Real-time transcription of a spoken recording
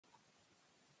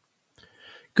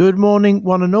Good morning,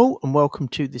 one and all, and welcome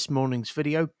to this morning's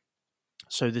video.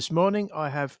 So this morning I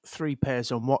have three pairs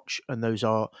on watch, and those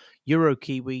are Euro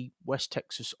Kiwi, West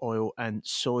Texas Oil, and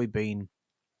Soybean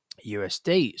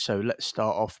USD. So let's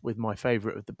start off with my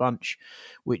favorite of the bunch,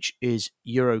 which is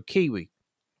Euro Kiwi.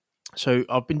 So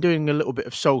I've been doing a little bit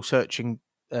of soul searching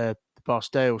the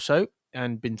past day or so,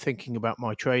 and been thinking about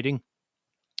my trading,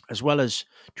 as well as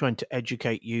trying to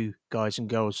educate you guys and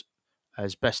girls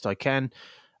as best I can.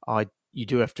 You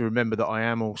do have to remember that I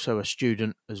am also a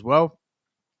student as well,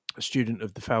 a student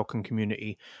of the Falcon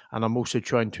community, and I'm also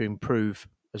trying to improve,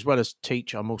 as well as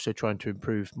teach, I'm also trying to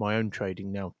improve my own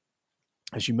trading now.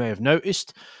 As you may have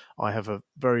noticed, I have a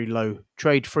very low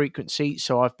trade frequency,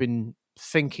 so I've been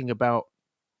thinking about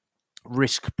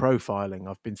risk profiling.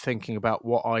 I've been thinking about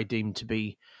what I deem to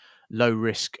be low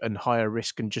risk and higher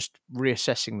risk, and just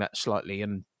reassessing that slightly.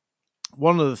 And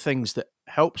one of the things that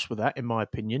helps with that, in my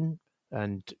opinion,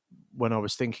 and when I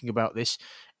was thinking about this,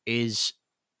 is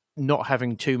not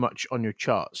having too much on your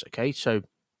charts. Okay, so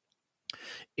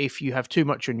if you have too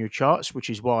much on your charts, which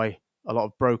is why a lot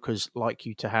of brokers like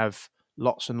you to have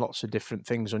lots and lots of different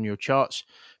things on your charts,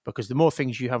 because the more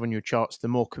things you have on your charts, the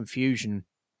more confusion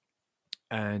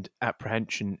and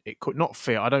apprehension it could, not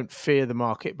fear, I don't fear the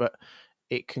market, but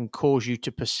it can cause you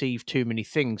to perceive too many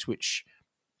things, which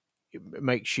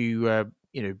makes you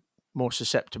more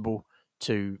susceptible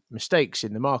to mistakes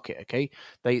in the market. Okay,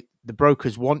 the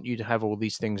brokers want you to have all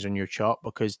these things on your chart,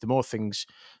 because the more things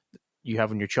you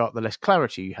have on your chart, the less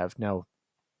clarity you have. Now,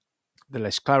 the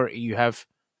less clarity you have,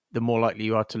 the more likely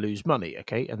you are to lose money.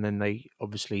 Okay, and then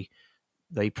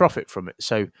they profit from it.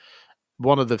 So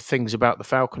one of the things about the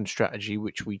Falcon strategy,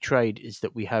 which we trade, is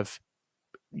that we have,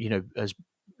 as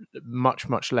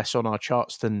much less on our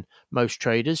charts than most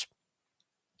traders.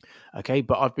 Okay,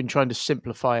 but I've been trying to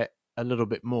simplify it a little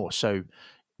bit more. So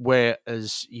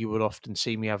whereas you would often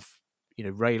see me have,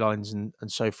 ray lines and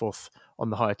so forth on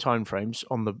the higher time frames,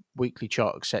 on the weekly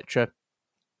chart, etc.,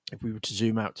 if we were to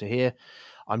zoom out to here,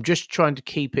 I'm just trying to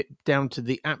keep it down to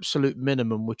the absolute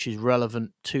minimum, which is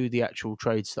relevant to the actual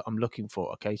trades that I'm looking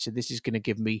for. Okay, so this is going to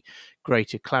give me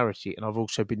greater clarity. And I've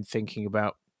also been thinking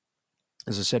about,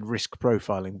 as I said, risk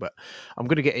profiling, but I'm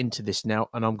going to get into this now,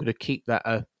 and I'm going to keep that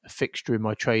a fixture in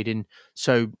my trading.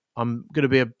 So I'm going to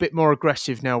be a bit more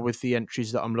aggressive now with the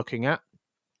entries that I'm looking at.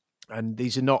 And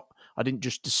these are not, I didn't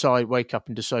just wake up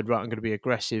and decide, right, I'm going to be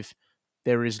aggressive.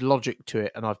 There is logic to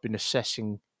it, and I've been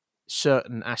assessing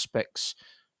certain aspects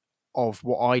of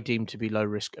what I deem to be low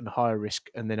risk and higher risk,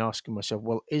 and then asking myself,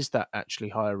 well, is that actually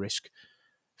higher risk?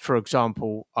 For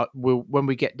example, when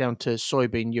we get down to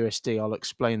soybean USD, I'll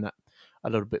explain that a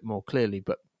little bit more clearly.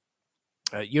 But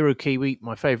Euro Kiwi,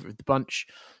 my favorite of the bunch.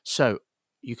 So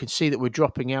you can see that we're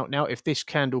dropping out now. If this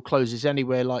candle closes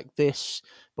anywhere like this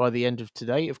by the end of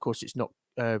today, of course it's not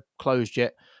closed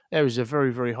yet, there is a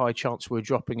very, very high chance we're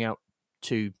dropping out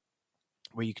to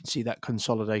where you can see that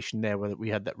consolidation there, where we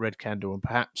had that red candle, and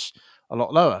perhaps a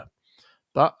lot lower.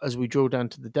 But as we drill down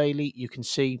to the daily, you can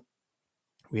see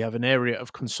we have an area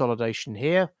of consolidation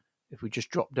here. If we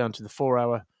just drop down to the 4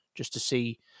 hour, just to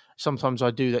see, sometimes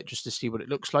I do that just to see what it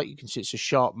looks like. You can see it's a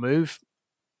sharp move.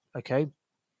 Okay,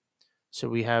 so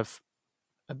we have,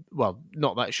 well,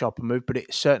 not that sharp a move, but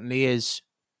it certainly is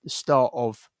the start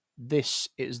of this.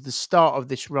 It was the start of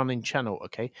this running channel.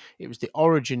 Okay, it was the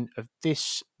origin of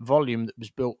this volume that was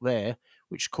built there,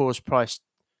 which caused price,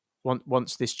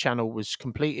 once this channel was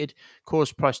completed,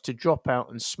 caused price to drop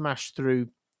out and smash through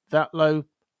that low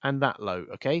and that low.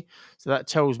 Okay, so that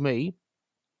tells me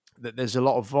that there's a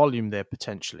lot of volume there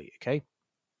potentially. Okay,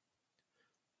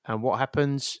 and what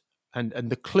happens, and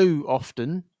the clue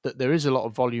often that there is a lot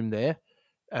of volume there,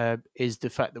 is the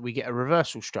fact that we get a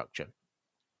reversal structure.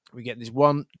 We get this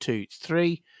 1, 2,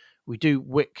 3. We do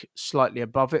wick slightly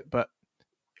above it, but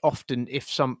often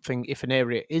if an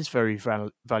area is very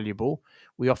valuable,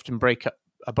 we often break up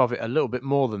above it a little bit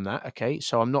more than that. Okay,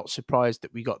 so I'm not surprised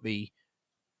that we got the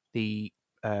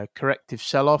corrective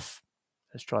sell-off.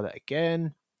 Let's try that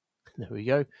again. There we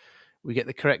go. We get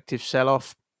the corrective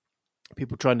sell-off.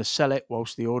 People trying to sell it,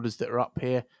 whilst the orders that are up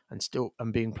here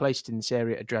and being placed in this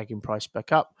area are dragging price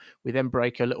back up. We then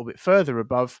break a little bit further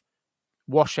above,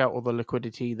 wash out all the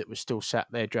liquidity that was still sat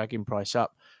there dragging price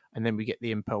up, and then we get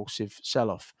the impulsive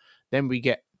sell-off. Then we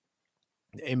get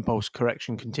the impulse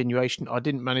correction continuation. I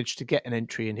didn't manage to get an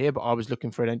entry in here, but I was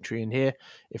looking for an entry in here.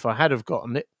 If I had have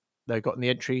gotten it, gotten the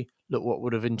entry, look what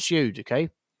would have ensued. Okay,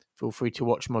 feel free to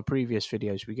watch my previous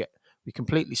videos. We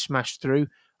completely smashed through,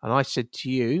 and I said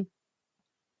to you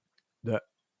that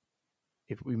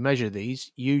if we measure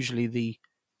these, usually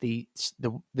the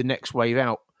next wave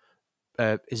out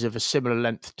is of a similar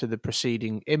length to the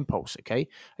preceding impulse, okay?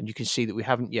 And you can see that we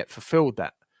haven't yet fulfilled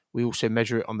that. We also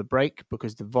measure it on the break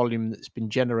because the volume that's been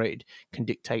generated can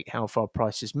dictate how far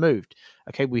price has moved.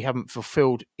 Okay, we haven't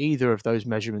fulfilled either of those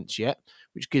measurements yet,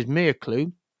 which gives me a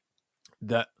clue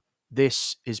that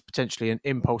this is potentially an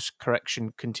impulse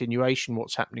correction continuation,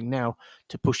 what's happening now,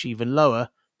 to push even lower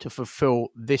to fulfill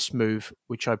this move,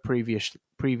 which I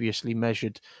previously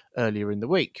measured earlier in the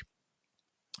week.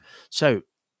 So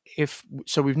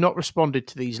we've not responded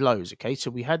to these lows, okay? So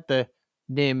we had the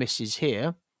near misses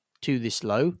here to this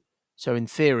low. So in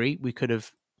theory, we could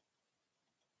have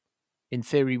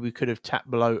tapped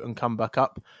below and come back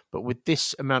up. But with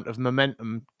this amount of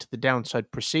momentum to the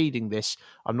downside preceding this,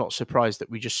 I'm not surprised that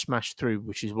we just smashed through,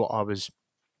 which is what I was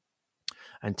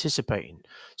anticipating.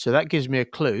 So that gives me a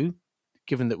clue,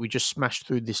 given that we just smashed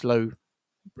through this low.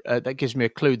 That gives me a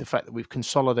clue, the fact that we've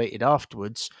consolidated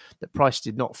afterwards, that price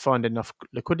did not find enough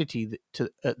liquidity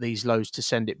at these lows to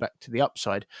send it back to the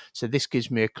upside. So this gives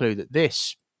me a clue that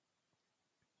this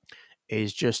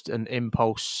is just an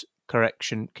impulse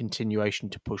correction continuation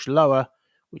to push lower,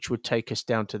 which would take us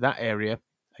down to that area,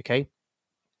 okay,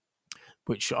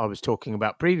 which I was talking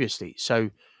about previously.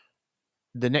 So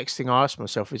the next thing I ask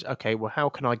myself is, okay, well, how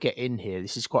can I get in here?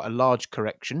 This is quite a large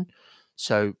correction.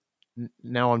 So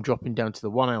now I'm dropping down to the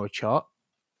 1 hour chart.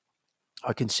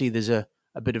 I can see there's a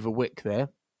bit of a wick there.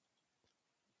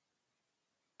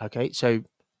 Okay, so,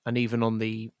 and even on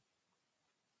the,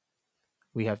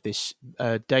 we have this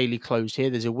daily close here.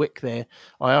 There's a wick there.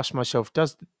 I ask myself,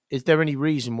 is there any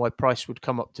reason why price would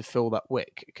come up to fill that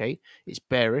wick? Okay, it's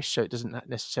bearish, so it doesn't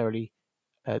necessarily,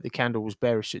 the candle was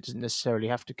bearish, so it doesn't necessarily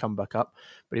have to come back up.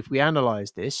 But if we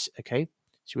analyze this, okay,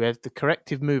 so we have the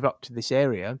corrective move up to this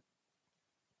area.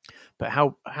 But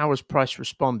how has price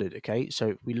responded? Okay, so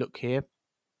if we look here,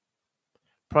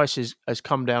 price has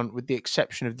come down, with the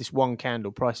exception of this one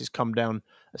candle, price has come down,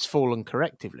 has fallen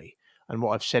correctively. And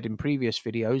what I've said in previous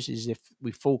videos is if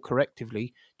we fall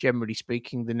correctively, generally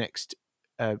speaking, the next,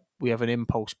 we have an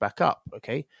impulse back up,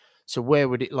 okay? So where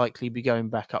would it likely be going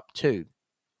back up to?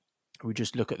 We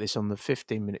just look at this on the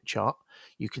 15-minute chart.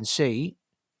 You can see,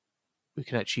 we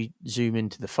can actually zoom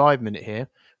into the 5-minute here.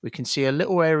 We can see a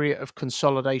little area of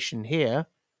consolidation here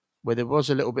where there was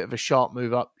a little bit of a sharp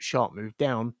move up, sharp move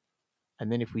down.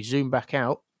 And then if we zoom back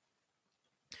out,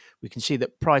 we can see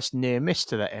that price near missed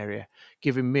to that area,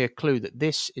 giving me a clue that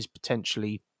this is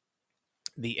potentially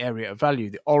the area of value,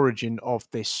 the origin of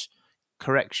this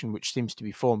correction, which seems to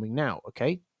be forming now,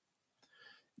 okay?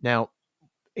 Now,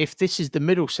 if this is the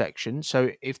middle section, so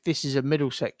if this is a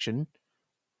middle section,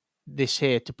 this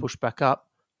here to push back up,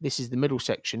 this is the middle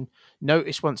section.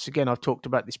 Notice once again, I've talked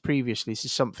about this previously. This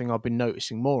is something I've been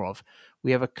noticing more of.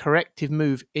 We have a corrective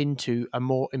move into a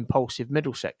more impulsive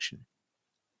middle section.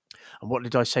 And what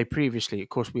did I say previously? Of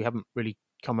course, we haven't really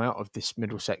come out of this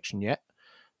middle section yet.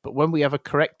 But when we have a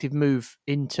corrective move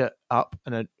into up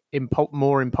and a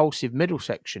more impulsive middle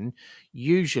section,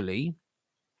 usually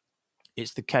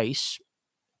it's the case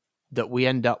that we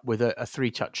end up with a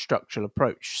three-touch structural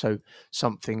approach. So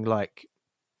something like,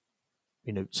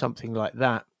 something like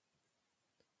that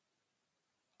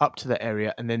up to that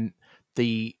area, and then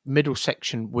the middle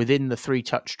section within the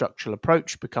three-touch structural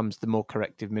approach becomes the more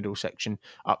corrective middle section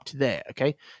up to there,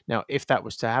 okay? Now, if that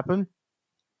was to happen,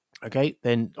 okay,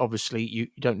 then obviously you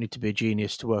don't need to be a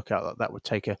genius to work out that that would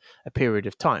take a period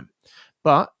of time.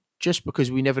 But just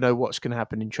because we never know what's going to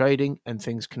happen in trading, and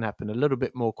things can happen a little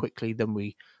bit more quickly than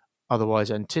we otherwise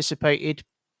anticipated,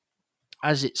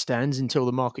 as it stands, until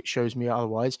the market shows me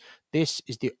otherwise, this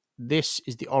is the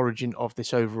origin of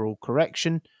this overall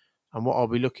correction. And what I'll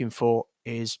be looking for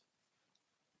is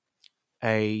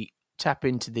a tap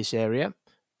into this area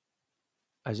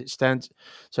as it stands.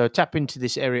 So tap into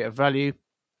this area of value.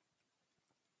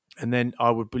 And then I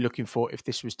would be looking for, if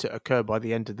this was to occur by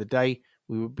the end of the day,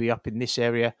 we would be up in this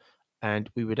area, and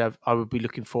I would be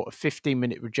looking for a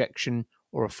 15-minute rejection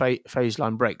or a phase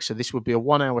line break. So this would be a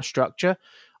 1 hour structure.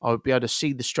 I would be able to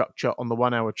see the structure on the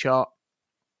 1 hour chart.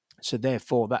 So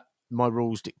therefore, that my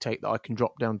rules dictate that I can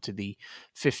drop down to the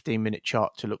 15-minute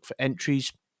chart to look for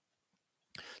entries.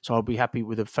 So I'll be happy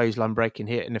with a phase line break in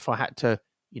here. And if I had to,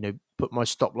 put my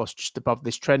stop loss just above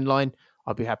this trend line,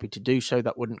 I'd be happy to do so.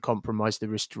 That wouldn't compromise the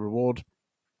risk to reward.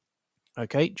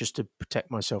 Okay, just to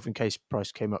protect myself in case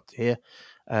price came up to here.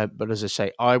 But as I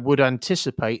say, I would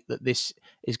anticipate that this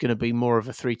is going to be more of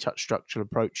a three-touch structural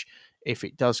approach if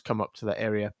it does come up to that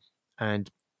area.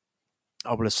 And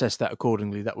I will assess that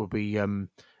accordingly. That will be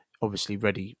obviously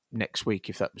ready next week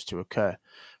if that was to occur.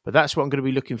 But that's what I'm going to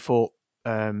be looking for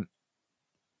from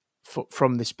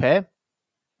this pair.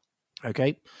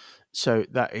 Okay, so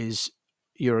that is,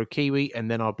 Euro Kiwi, and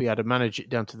then I'll be able to manage it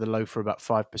down to the low for about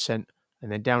 5%,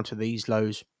 and then down to these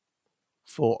lows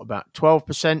for about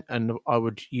 12%. And I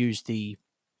would use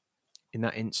in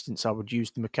that instance, I would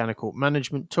use the mechanical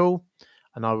management tool,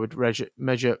 and I would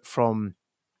measure from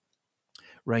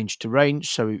range to range.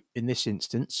 So in this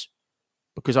instance,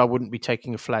 because I wouldn't be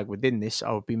taking a flag within this,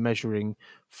 I would be measuring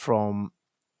from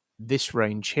this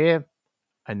range here,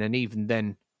 and then even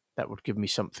then, that would give me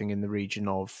something in the region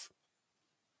of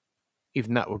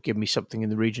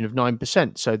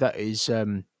 9%. So that is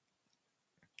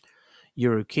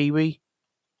Euro Kiwi.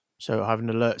 So I have an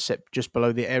alert set just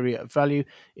below the area of value.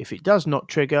 If it does not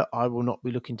trigger, I will not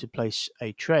be looking to place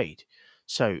a trade.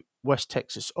 So West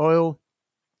Texas Oil,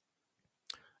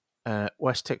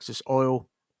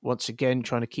 once again,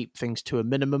 trying to keep things to a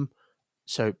minimum.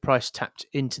 So price tapped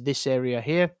into this area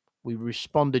here. We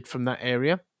responded from that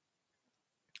area.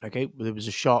 Okay, well, there was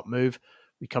a sharp move.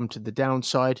 We come to the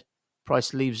downside.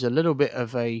 Price leaves a little bit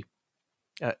of a,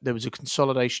 there was a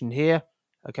consolidation here.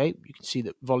 Okay, you can see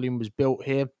that volume was built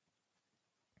here.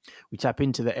 We tap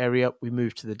into the area, we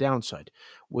move to the downside.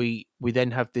 We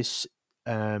then have this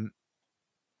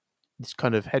this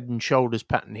kind of head and shoulders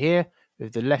pattern here.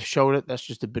 With the left shoulder, that's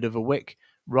just a bit of a wick.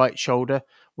 Right shoulder,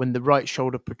 when the right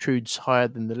shoulder protrudes higher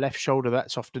than the left shoulder,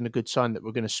 that's often a good sign that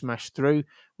we're going to smash through.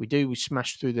 We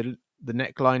smash through the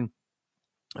neckline,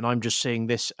 and I'm just seeing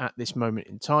this at this moment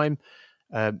in time.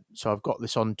 So I've got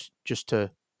this on just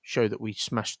to show that we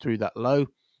smashed through that low.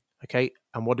 Okay,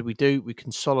 and what did we do? We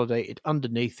consolidated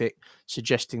underneath it,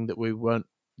 suggesting that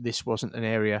this wasn't an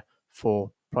area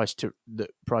for that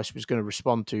price was going to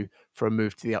respond to for a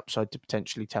move to the upside to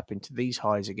potentially tap into these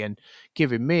highs again,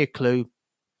 giving me a clue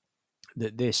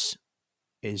that this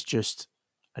is just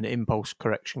an impulse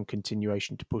correction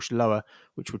continuation to push lower,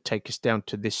 which would take us down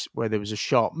to this where there was a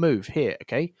sharp move here.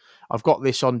 Okay, I've got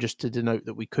this on just to denote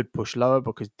that we could push lower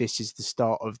because this is the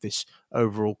start of this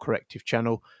overall corrective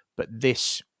channel, but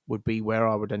this would be where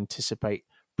I would anticipate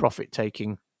profit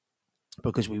taking,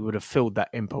 because we would have filled that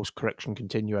impulse correction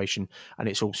continuation, and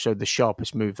it's also the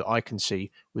sharpest move that I can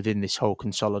see within this whole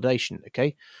consolidation.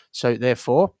 Okay, so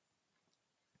therefore,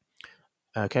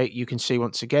 okay, you can see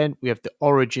once again we have the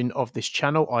origin of this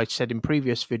channel. I said in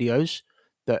previous videos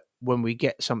that when we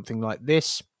get something like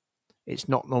this, it's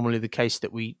not normally the case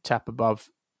that we tap above,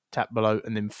 tap below,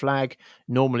 and then flag.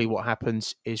 Normally what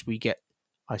happens is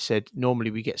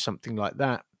normally we get something like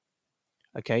that.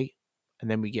 Okay, and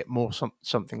then we get more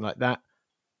something like that,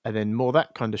 and then more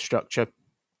that kind of structure,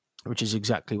 which is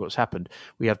exactly what's happened.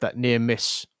 We have that near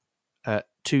miss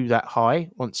to that high,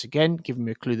 once again, giving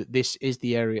me a clue that this is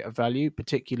the area of value,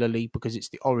 particularly because it's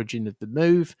the origin of the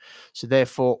move. So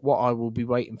therefore, what I will be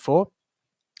waiting for,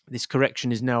 this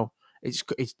correction is now, it's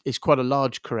quite a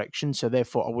large correction, so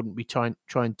therefore I wouldn't be trying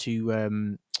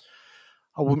to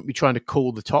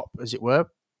call the top, as it were,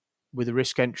 with a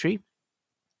risk entry.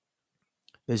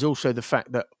 There's also the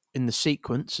fact that in the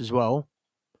sequence as well,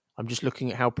 I'm just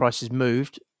looking at how price has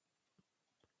moved.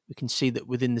 We can see that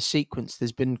within the sequence,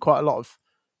 there's been quite a lot of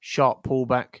sharp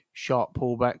pullback,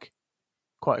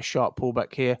 quite a sharp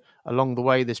pullback here. Along the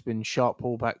way, there's been sharp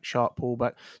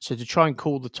pullback. So to try and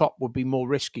call the top would be more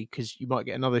risky because you might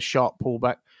get another sharp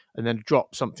pullback and then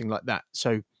drop, something like that.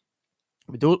 So,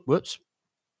 whoops.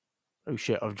 Oh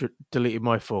shit, I've deleted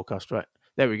my forecast, right?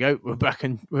 There we go. We're back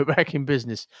in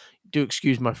business. Do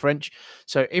excuse my French.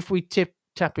 So if we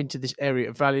tap into this area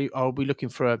of value, I'll be looking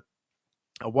for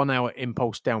a 1 hour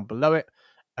impulse down below it.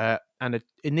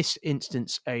 In this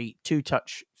instance, a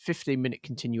 2-touch 15-minute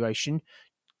continuation,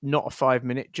 not a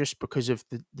 5-minute, just because of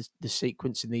the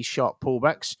sequence in these sharp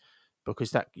pullbacks,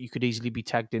 because that you could easily be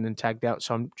tagged in and tagged out.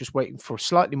 So I'm just waiting for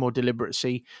slightly more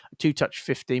deliberacy, a 2-touch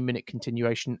 15-minute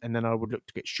continuation, and then I would look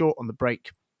to get short on the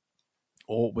break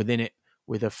or within it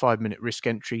with a 5-minute risk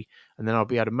entry, and then I'll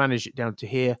be able to manage it down to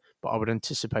here. But I would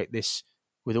anticipate this,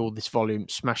 with all this volume,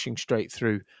 smashing straight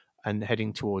through and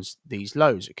heading towards these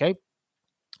lows. Okay,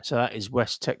 so that is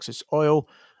West Texas Oil.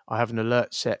 I have an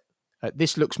alert set.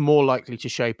 This looks more likely to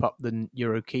shape up than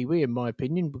Euro Kiwi, in my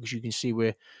opinion, because you can see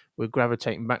we're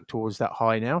gravitating back towards that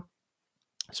high now.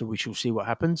 So we shall see what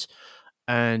happens.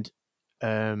 And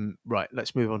right,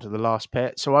 let's move on to the last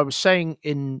pair. So I was saying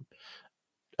in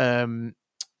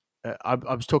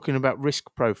I was talking about risk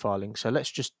profiling. So let's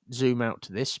just zoom out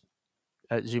to this,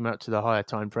 zoom out to the higher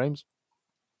time frames.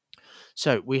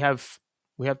 So we have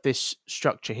this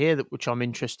structure here which I'm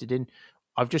interested in.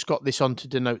 I've just got this on to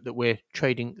denote that we're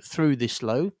trading through this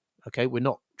low. Okay, we're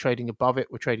not trading above it,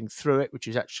 we're trading through it, which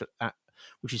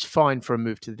is fine for a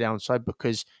move to the downside,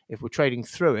 because if we're trading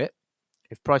through it,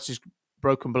 if price is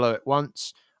broken below it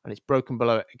once and it's broken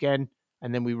below it again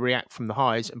and then we react from the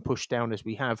highs and push down as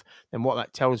we have, then what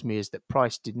that tells me is that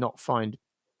price did not find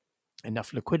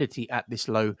enough liquidity at this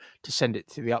low to send it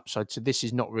to the upside. So this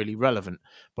is not really relevant,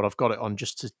 but I've got it on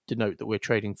just to denote that we're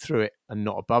trading through it and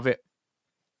not above it.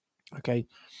 Okay.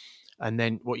 And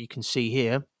then what you can see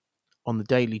here on the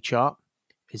daily chart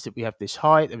is that we have this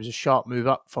high. There was a sharp move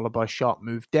up followed by a sharp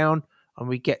move down, and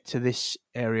we get to this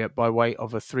area by way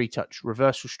of a 3-touch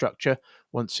reversal structure.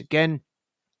 Once again,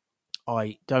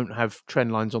 I don't have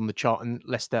trend lines on the chart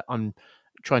unless I'm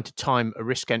trying to time a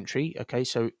risk entry. Okay,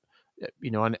 so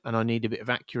and I need a bit of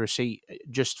accuracy.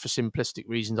 Just for simplistic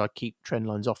reasons, I keep trend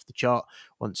lines off the chart.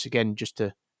 Once again, just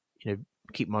to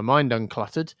keep my mind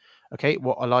uncluttered. Okay,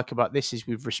 what I like about this is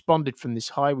we've responded from this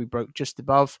high. We broke just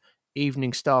above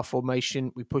evening star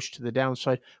formation. We pushed to the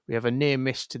downside. We have a near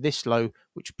miss to this low,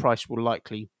 which price will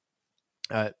likely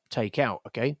take out.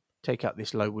 Okay, take out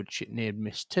this low, which it near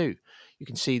missed to. You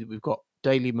can see that we've got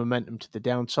daily momentum to the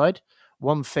downside.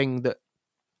 One thing that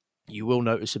you will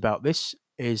notice about this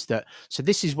is that, so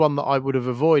this is one that I would have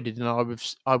avoided, and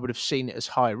I would have seen it as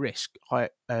high risk.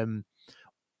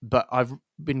 But I've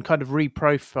been kind of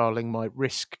reprofiling my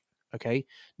risk. Okay,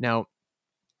 now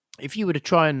if you were to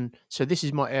try and, so this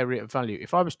is my area of value.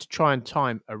 If I was to try and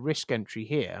time a risk entry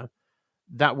here,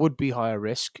 that would be higher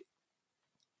risk,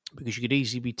 because you could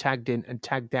easily be tagged in and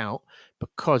tagged out,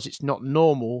 because it's not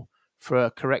normal for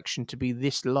a correction to be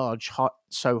this large,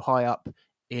 so high up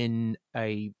in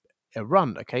a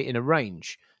run, okay, in a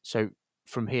range. So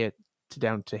from here to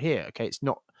down to here, okay,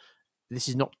 this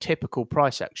is not typical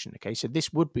price action, okay? So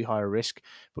this would be higher risk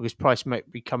because price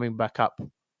might be coming back up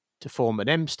to form an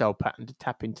M-style pattern to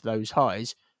tap into those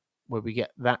highs, where we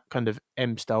get that kind of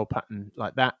M-style pattern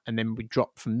like that, and then we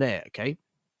drop from there, okay?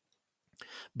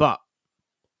 But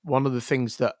one of the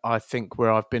things that I think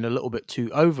where I've been a little bit too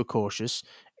overcautious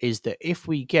is that if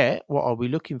we get, what are we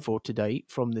looking for today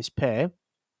from this pair?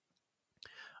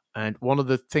 And one of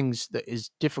the things that is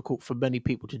difficult for many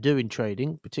people to do in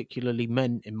trading, particularly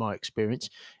men in my experience,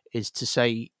 is to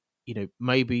say,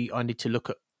 maybe I need to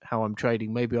look at how I'm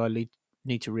trading. Maybe I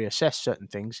need to reassess certain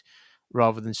things,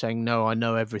 rather than saying, no, I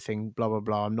know everything, blah, blah,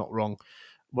 blah, I'm not wrong.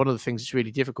 One of the things that's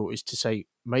really difficult is to say,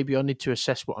 maybe I need to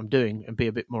assess what I'm doing and be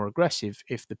a bit more aggressive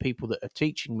if the people that are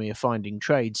teaching me are finding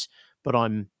trades, but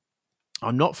I'm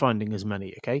not finding as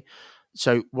many, okay?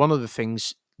 So one of the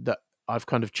things that I've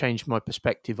kind of changed my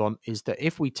perspective on is that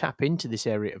if we tap into this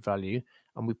area of value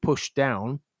and we push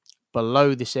down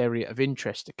below this area of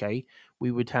interest, okay, we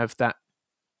would have that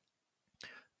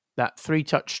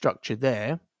 3-touch structure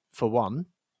there for one,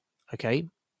 okay?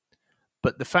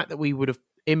 But the fact that we would have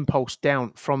impulsed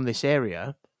down from this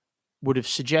area would have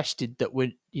suggested that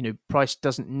price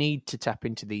doesn't need to tap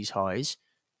into these highs.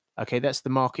 Okay, that's the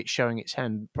market showing its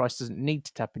hand. Price doesn't need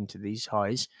to tap into these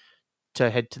highs to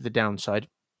head to the downside.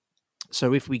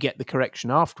 So if we get the correction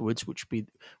afterwards, which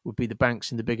would be the banks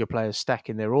and the bigger players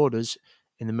stacking their orders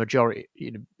in the majority,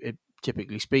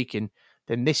 typically speaking,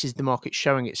 then this is the market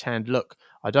showing its hand. Look,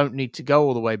 I don't need to go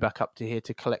all the way back up to here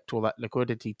to collect all that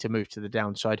liquidity to move to the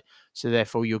downside. So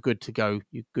therefore, you're good to go.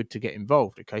 You're good to get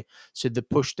involved. Okay. So the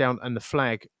push down and the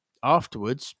flag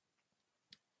afterwards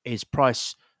is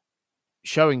price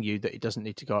showing you that it doesn't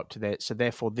need to go up to there. So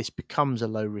therefore, this becomes a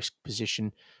low risk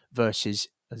position versus,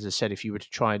 as I said, if you were to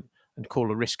try and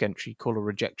call a risk entry, call a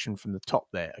rejection from the top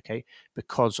there, okay,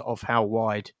 because of how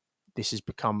wide this has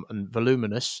become and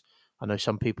voluminous. I know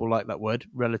some people like that word,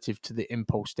 relative to the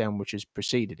impulse down which has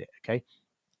preceded it, okay?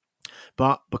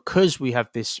 But because we have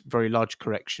this very large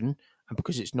correction, and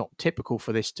because it's not typical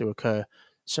for this to occur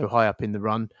so high up in the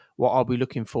run, what I'll be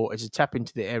looking for is a tap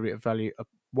into the area of value, a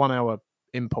 1 hour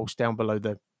impulse down below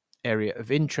the area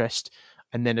of interest,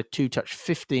 and then a 2-touch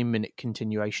 15-minute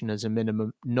continuation as a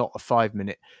minimum, not a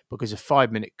 5-minute, because a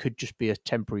 5-minute could just be a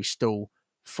temporary stall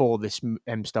for this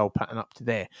M-style pattern up to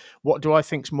there. What do I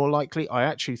think is more likely? I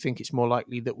actually think it's more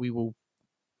likely that we will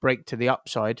break to the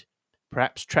upside,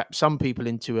 perhaps trap some people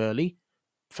in too early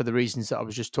for the reasons that I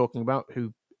was just talking about,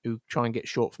 who try and get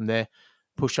short from there,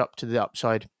 push up to the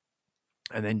upside,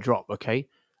 and then drop, okay?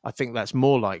 I think that's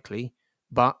more likely,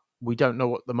 but we don't know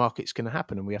what the market's going to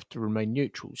happen, and we have to remain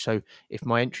neutral. So if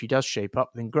my entry does shape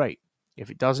up, then great. If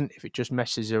it doesn't, if it just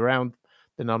messes around,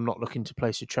 then I'm not looking to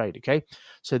place a trade, okay?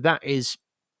 So that is,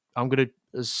 I'm going to,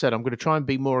 as I said, I'm going to try and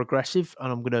be more aggressive,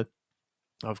 and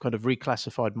I've kind of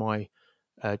reclassified my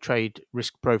trade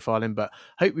risk profiling, but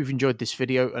I hope you've enjoyed this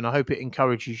video, and I hope it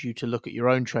encourages you to look at your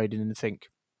own trading and think,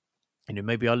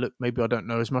 maybe I don't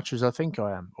know as much as I think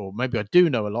I am, or maybe I do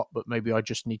know a lot, but maybe I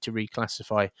just need to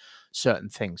reclassify certain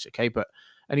things. Okay. But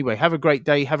anyway, have a great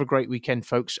day. Have a great weekend,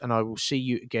 folks. And I will see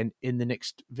you again in the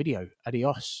next video.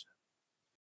 Adios.